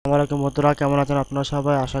আসসালামু আলাইকুম বন্ধুরা, কেমন আছেন আপনারা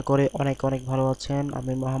সবাই? আশা করি অনেক অনেক ভালো আছেন।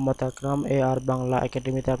 আমি মোহাম্মদ আকরাম আর বাংলা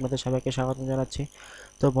একাডেমিতে আপনাদের সবাইকে স্বাগত জানাচ্ছি।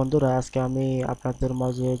 তো বন্ধুরা, আজকে আমি আপনাদের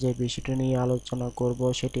মাঝে যে বিষয়টি নিয়ে আলোচনা করব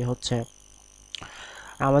সেটি হচ্ছে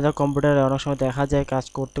আমাদের কম্পিউটারে অনেক সময় দেখা যায় কাজ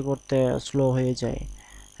করতে করতে স্লো হয়ে যায়।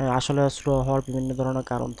 হ্যাঁ, আসলে স্লো হওয়ার বিভিন্ন ধরনের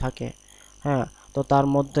কারণ থাকে। হ্যাঁ, তো তার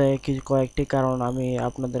মধ্যে কয়েকটি কারণ আমি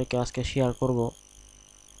আপনাদেরকে আজকে শেয়ার করব।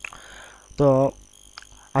 তো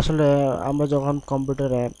আসলে আমরা যখন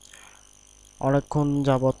কম্পিউটারে অনেকক্ষণ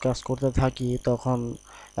যাবৎ কাজ করতে থাকি তখন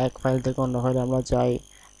এক ফাইল থেকে অন্য ফাইলে আমরা যাই,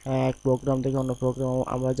 এক প্রোগ্রাম থেকে অন্য প্রোগ্রাম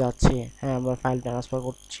আমরা যাচ্ছি, হ্যাঁ আমরা ফাইল ট্রান্সফার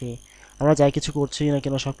করছি, আমরা যাই কিছু করছি না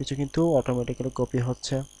কেন সব কিছু কিন্তু অটোমেটিক্যালি কপি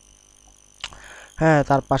হচ্ছে। হ্যাঁ,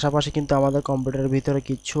 তার পাশাপাশি কিন্তু আমাদের কম্পিউটারের ভিতরে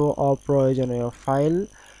কিছু অপ্রয়োজনীয় ফাইল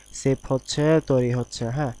সেভ হচ্ছে, তৈরি হচ্ছে।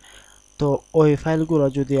 হ্যাঁ, তো ওই ফাইলগুলো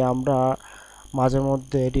যদি আমরা মাঝে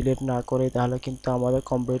মধ্যে ডিলিট না করি তাহলে কিন্তু আমাদের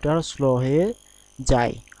কম্পিউটার স্লো হয়ে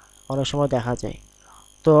যায়, অনেক সময় দেখা যায়।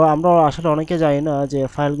 তো আমরা আসলে অনেকে জানি না যে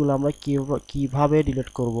ফাইলগুলো আমরা কিভাবে ডিলিট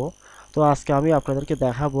করব। তো আজকে আমি আপনাদেরকে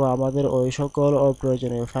দেখাবো আমাদের ওই সকল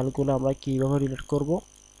অপ্রয়োজনীয় ফাইলগুলো আমরা কিভাবে ডিলিট করব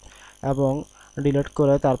এবং ডিলিট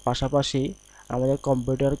করে তার পাশাপাশি আমাদের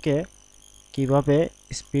কম্পিউটারকে কিভাবে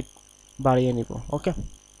স্পিড বাড়িয়ে নিব। ওকে,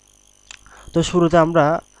 তো শুরুতে আমরা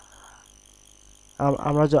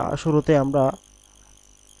শুরুতে আমরা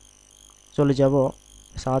চলে যাব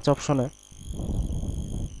সার্চ অপশনে।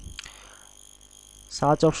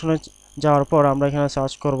 সার্চ অপশনে যাওয়ার পর আমরা এখানে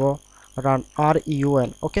সার্চ করব রান, RUN।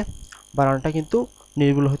 ওকে, বানানটা কিন্তু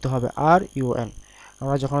নির্ভুল হতে হবে, RUN।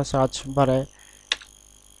 আমরা যখন সার্চ বারে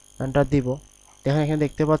এন্টার দিব, এখানে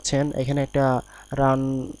দেখতে পাচ্ছেন এখানে একটা রান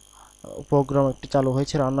প্রোগ্রাম একটি চালু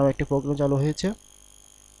হয়েছে, রান নামে একটি প্রোগ্রাম চালু হয়েছে।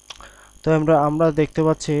 তো আমরা দেখতে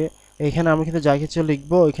পাচ্ছি এখানে আমি কিন্তু যা কিছু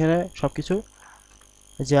লিখবো এখানে সবকিছু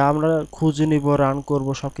যে আমরা খুঁজে নিব, রান করব,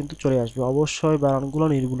 সব কিন্তু চলে আসবে। অবশ্যই বানানগুলো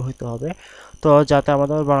নির্ভুল হতে হবে। তো যাতে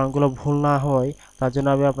আমাদের বানানগুলো ভুল না হয় তার জন্য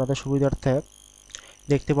আমি আপনাদের সুবিধার্থে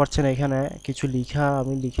দেখতে পাচ্ছেন এখানে কিছু লেখা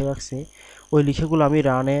আমি লিখে রাখছি। ওই লেখাগুলো আমি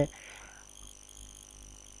রানে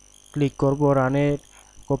ক্লিক করব, রানে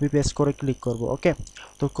কপি পেস্ট করে ক্লিক করব। ওকে,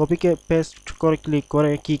 তো পেস্ট করে ক্লিক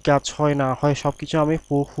করে কি কাজ হয় না হয় সব কিছু আমি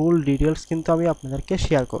ফুল ডিটেলস কিন্তু আমি আপনাদেরকে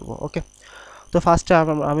শেয়ার করব। ওকে, তো ফার্স্টে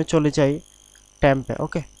আমি চলে যাই ট্যাম্পে।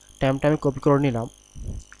 ওকে, ট্যাম্পটা আমি কপি করে নিলাম,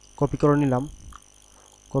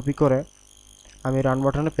 কপি করে আমি রান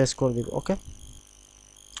বাটনে পেস্ট করে দিব। ওকে,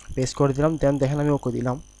 পেস্ট করে দিলাম, দেন দেখেন আমি ওকে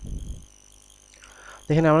দিলাম।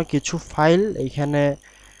 দেখেন আমার কিছু ফাইল এইখানে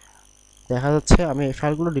দেখা যাচ্ছে, আমি এই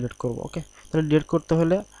ফাইলগুলো ডিলিট করব। ওকে, তাহলে ডিলিট করতে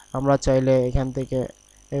হলে আমরা চাইলে এখান থেকে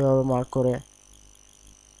এইভাবে মার্ক করে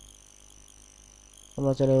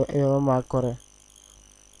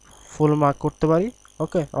ফুল মার্ক করতে পারি।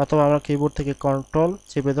 ওকে, অথবা আমরা কিবোর্ড থেকে কন্ট্রোল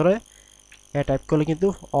চেপে ধরে টাইপ করলে কিন্তু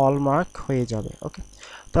অল মার্ক হয়ে যাবে। ওকে,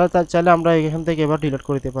 তাহলে তার চাইলে আমরা এখান থেকে এবার ডিলিট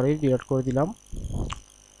করে দিতে পারি। ডিলিট করে দিলাম,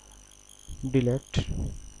 ডিলিট।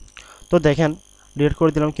 তো দেখেন ডিলিট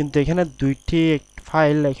করে দিলাম, কিন্তু এখানে দুইটি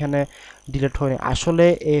ফাইল এখানে ডিলিট হয়নি। আসলে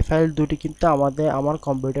এই ফাইল দুটি কিন্তু আমার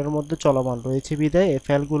কম্পিউটারের মধ্যে চলমান রয়েছে বিধায় এই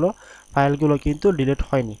ফাইলগুলো কিন্তু ডিলিট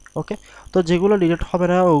হয়নি। ওকে, তো যেগুলো ডিলিট হবে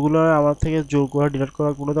না ওগুলো আমার থেকে জোর করে ডিলিট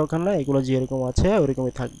করার কোনো দরকার নাই, এগুলো যেরকম আছে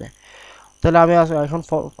ওরকমই থাকবে। তাহলে আমি এখন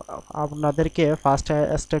আপনাদেরকে ফার্স্ট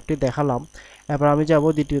স্টেপটি দেখালাম। এবার আমি যাব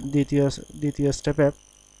দ্বিতীয় স্টেপে।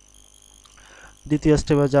 দ্বিতীয়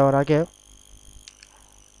স্টেপে যাওয়ার আগে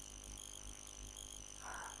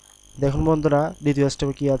দেখুন বন্ধুরা, দ্বিতীয়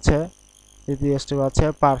স্টেপে কি আছে? দ্বিতীয় স্টেপে আছে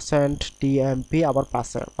 %TMP, আবার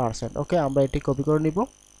পার্সেন্ট। ওকে, আমরা এটি কপি করে নিব।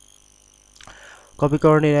 কপি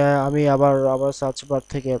করে নিয়ে আমি আবার সার্চ বার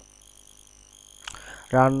থেকে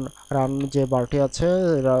রান রান যে বারটি আছে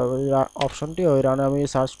অপশনটি, ওই রানে আমি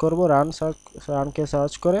সার্চ করব। রানকে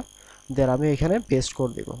সার্চ করে দেন আমি এখানে পেস্ট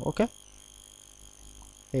করে দিব। ওকে,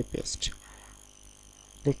 এই পেস্ট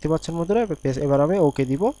দেখতে পাচ্ছেন বন্ধুরা, এবার আমি ওকে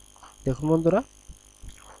দিব। দেখুন বন্ধুরা,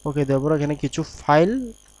 ওকে দেওয়ার পর এখানে কিছু ফাইল,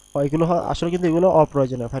 এগুলো আসলে কিন্তু এগুলো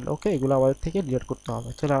অপ্রয়োজনীয় ফাইল। ওকে, এগুলো আমাদের থেকে ডিলিট করতে হবে।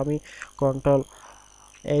 তাহলে আমি কন্ট্রোল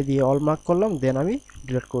এ দিয়ে অল মার্ক করলাম, দেন আমি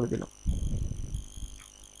ডিলিট করে দিলাম।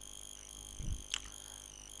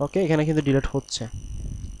 ওকে, এখানে কিন্তু ডিলিট হচ্ছে।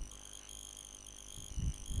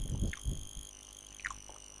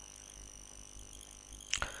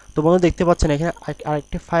 তো বন্ধু দেখতে পাচ্ছেন এখানে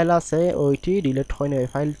আরেকটি ফাইল আছে, ওইটি ডিলিট হয়নি। ওই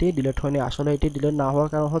ফাইলটি ডিলিট হয়নি। আসলে এটি ডিলিট না হওয়ার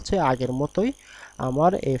কারণ হচ্ছে আগের মতোই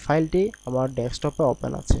আমার এই ফাইলটি আমার ডেস্কটপে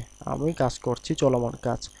ওপেন আছে, আমি কাজ করছি, চলমান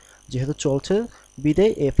কাজ যেহেতু চলছে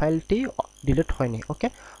বিদায় এই ফাইলটি ডিলিট হয়নি। ওকে,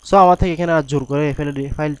 সো আমার থেকে এখানে আর জোর করে এই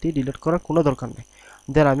ফাইলটি ডিলিট করার কোনো দরকার নেই।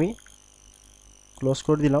 দেন আমি ক্লোজ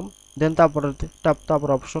করে দিলাম। দেন তারপর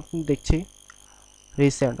অপশন দেখছি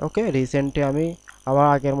রিসেন্ট। ওকে, রিসেন্টে আমি আবার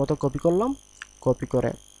আগের মতো কপি করলাম, কপি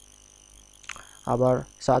করে আবার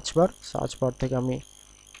সার্চ বার থেকে আমি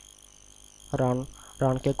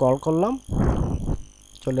রানকে কল করলাম,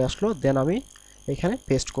 চলে আসলো। দেন আমি এখানে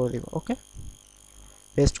পেস্ট করে দিব। ওকে,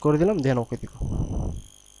 পেস্ট করে দিলাম, দেন ওকে দিব।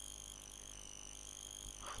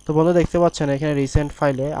 তো বন্ধু দেখতে পাচ্ছেন এখানে রিসেন্ট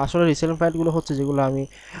ফাইলে, আসলে রিসেন্ট ফাইলগুলো হচ্ছে যেগুলো আমি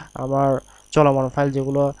আমার চলমান ফাইল,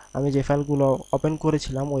 যেগুলো আমি যে ফাইলগুলো ওপেন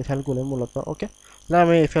করেছিলাম ওই ফাইলগুলো মূলত। ওকে, তাহলে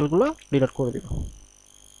আমি এই ফাইলগুলো ডিলিট করে দিব।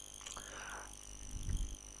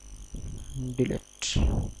 ডিলিট।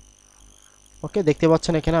 ওকে, দেখতে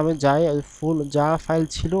পাচ্ছেন এখানে আমি যাই ফুল যা ফাইল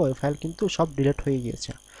ছিল ওই ফাইল কিন্তু সব ডিলিট হয়ে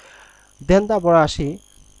গিয়েছে। দেন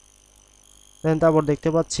তারপর দেখতে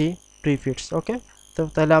পাচ্ছি প্রিফিক্স। ওকে, তো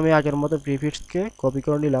তাহলে আমি আগের মতো প্রিফিক্সকে কপি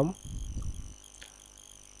করে নিলাম,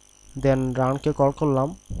 দেন রানকে কল করলাম,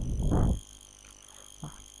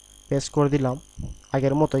 পেস্ট করে দিলাম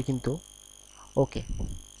আগের মতোই কিন্তু। ওকে,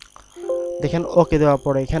 দেখেন ওকে দেওয়ার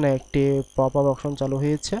পরে এখানে একটি পপ আপ অপশন চালু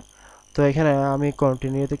হয়েছে। তো এখানে আমি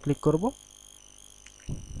কন্টিনিউতে ক্লিক করব।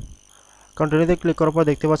 কন্টিনিউতে ক্লিক করার পর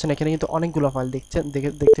দেখতে পাচ্ছেন এখানে কিন্তু অনেকগুলো ফাইল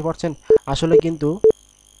দেখতে পাচ্ছেন। আসলে কিন্তু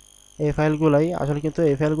এই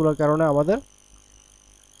ফাইলগুলোর কারণে আমাদের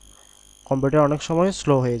কম্পিউটার অনেক সময়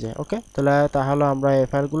স্লো হয়ে যায়। ওকে, তাহলে আমরা এই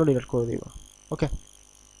ফাইলগুলো ডিলিট করে দিব। ওকে,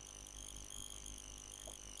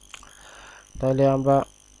 তাহলে আমরা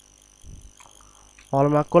অল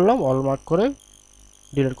মার্ক করলাম, অল মার্ক করে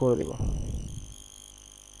ডিলিট করে দিব।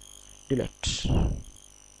 ডিলিট।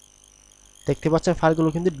 দেখতে পাচ্ছেন ফাইলগুলো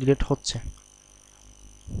কিন্তু ডিলিট হচ্ছে।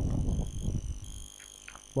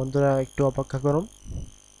 বন্ধুরা একটু অপেক্ষা করুন।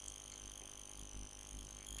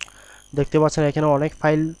 দেখতে পাচ্ছেন এখানে অনেক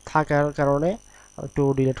ফাইল থাকার কারণে একটু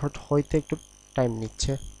ডিলিট হইতে একটু টাইম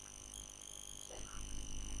নিচ্ছে।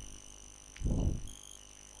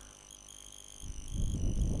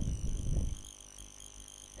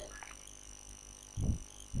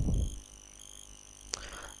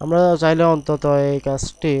 আমরা চাইলে অন্তত এই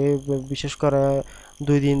কাজটি বিশেষ করে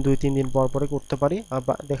 2-3 দিন পর পরে করতে পারি।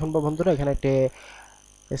 দেখুন বন্ধুরা এখানে একটা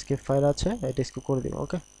এসকেপ ফাইল আছে, এটা স্কিপ করে দিব।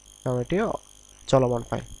 ওকে, কারণ এটি চলমান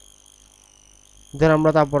ফাইল। দেন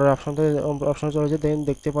আমরা তারপরে অপশনে চলে যাই। দেন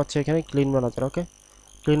দেখতে পাচ্ছি এখানে ক্লিন ম্যানেজার। ওকে,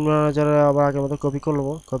 ক্লিন ম্যানেজারে আবার আগের মতো কপি করব,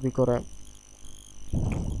 কপি করে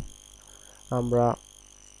আমরা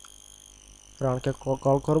রানকে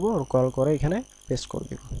কল করব, কল করে এখানে পেস্ট করে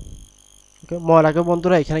দিব। ওকে, মনে রাখবেন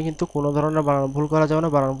বন্ধুরা এখানে কিন্তু কোনো ধরনের বানান ভুল করা যাবে না,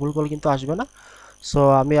 বানান ভুল করলে কিন্তু আসবে না। সো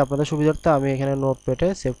আমি আপনাদের সুবিধার্থে আমি এখানে নোটপ্যাডে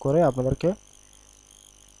সেভ করে আপনাদেরকে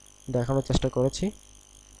দেখানোর চেষ্টা করেছি।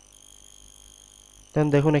 দেন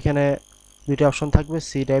দেখুন এখানে দুইটা অপশন থাকবে,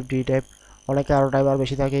 সি টাইপ, ডি টাইপ। অনেকে আরও টাইপ আর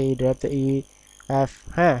বেশি থাকে, ই ড্রাইভ, ই এফ।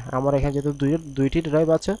 হ্যাঁ, আমার এখানে যেহেতু দুইটি ড্রাইভ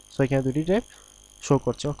আছে, সো এখানে দুইটি ড্রাইভ শো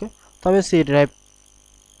করছে। ওকে, তো আমি সি ড্রাইভ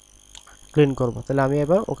ক্লিন করব, তাহলে আমি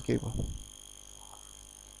এবার ওকে দিব।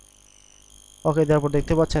 ওকে, তারপর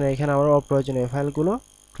দেখতে পাচ্ছেন এখানে আমার অপ্রয়োজনীয় ফাইলগুলো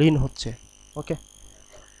ক্লিন হচ্ছে। ওকে,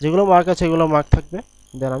 যেগুলো মার্ক আছে এগুলো মার্ক থাকবে।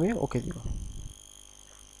 দেন আমি ওকে দিব।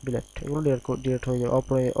 ডিলিট, এগুলো ডিলিট হয়ে যাবে,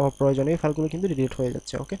 অপ্রয়োজনীয় ফাইলগুলো কিন্তু ডিলিট হয়ে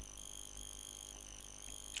যাচ্ছে। ওকে,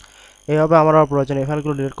 এইভাবে আমরা অপ্রয়োজনীয়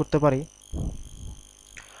ফাইলগুলো ডিলিট করতে পারি।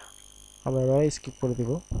 আমরা এবার স্কিপ করে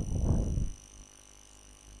দিব।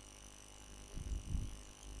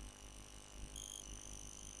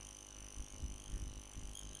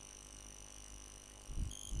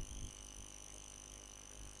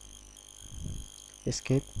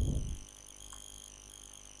 স্কিপ।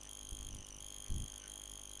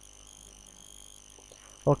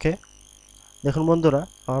 ওকে, দেখুন বন্ধুরা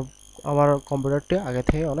আমার কম্পিউটারটি আগে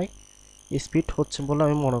থেকে অনেক স্পিড হচ্ছে বলে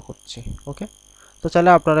আমি মনে করছি। ওকে, তো চাইলে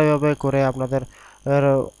আপনারা এভাবে করে আপনাদের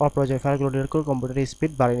অপ্রয়োজনীয় ফাইলগুলো ডিলিট করে কম্পিউটারের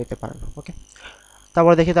স্পিড বাড়িয়ে নিতে পারেন। ওকে,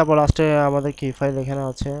 তারপর লাস্টে আমাদের কি ফাইল এখানে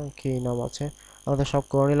আছে, কি নাম আছে, আমাদের সব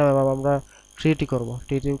করে নিলাম। এবার আমরা ট্রিটি করব,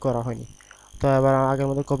 ট্রিটি করা হয়নি। তো এবার আগের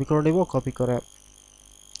মধ্যে কপি করে নিব, কপি করে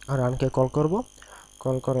রানকে কল করব,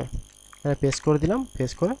 কল করে পেস্ট করে দিলাম,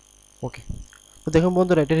 পেস্ট করে ওকে। তো দেখুন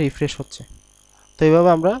বন্ধুরা এটা রিফ্রেশ হচ্ছে। তো এইভাবে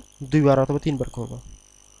আমরা 2বার অথবা 3বার করব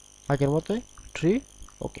আগের মতোই। ট্রি।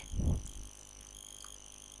 ওকে,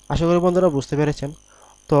 আশা করি বন্ধুরা বুঝতে পেরেছেন।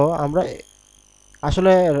 তো আমরা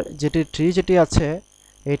আসলে যেটি আছে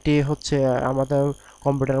এটি হচ্ছে আমাদের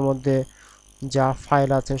কম্পিউটারের মধ্যে যা ফাইল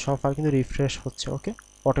আছে সব ফাইল কিন্তু রিফ্রেশ হচ্ছে। ওকে,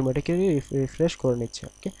 অটোমেটিক্যালি রিফ্রেশ করে নিচ্ছে।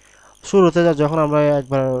 ওকে, যখন আমরা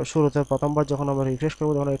প্রথমবার যখন আমরা রিফ্রেশ করব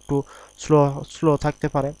তখন একটু স্লো স্লো থাকতে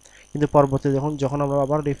পারে, কিন্তু পরবর্তীতে যখন আমরা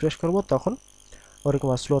আবার রিফ্রেশ করব তখন ওরকম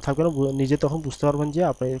আর স্লো থাকবে না, নিজে তখন বুঝতে পারবেন যে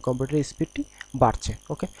আপনার কম্পিউটারের স্পিডটি বাড়ছে।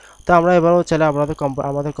 ওকে, তো আমরা এবারও চাইলে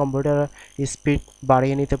আমাদের কম্পিউটারের স্পিড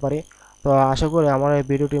বাড়িয়ে নিতে পারি। তো আশা করি আমার এই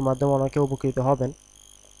ভিডিওটির মাধ্যমে অনেকে উপকৃত হবেন।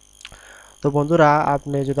 তো বন্ধুরা,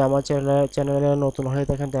 আপনি যদি আমার চ্যানেলে নতুন হয়ে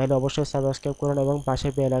থাকেন তাহলে অবশ্যই সাবস্ক্রাইব করুন এবং পাশে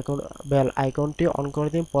বেল আইকনটি অন করে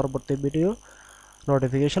দিন পরবর্তী ভিডিও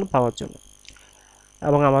নোটিফিকেশন পাওয়ার জন্য।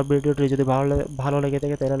 এবং আমার ভিডিওটি যদি ভালো লেগে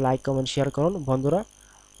থাকে তাহলে লাইক কমেন্ট শেয়ার করুন। বন্ধুরা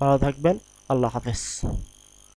ভালো থাকবেন। আল্লাহ হাফেজ।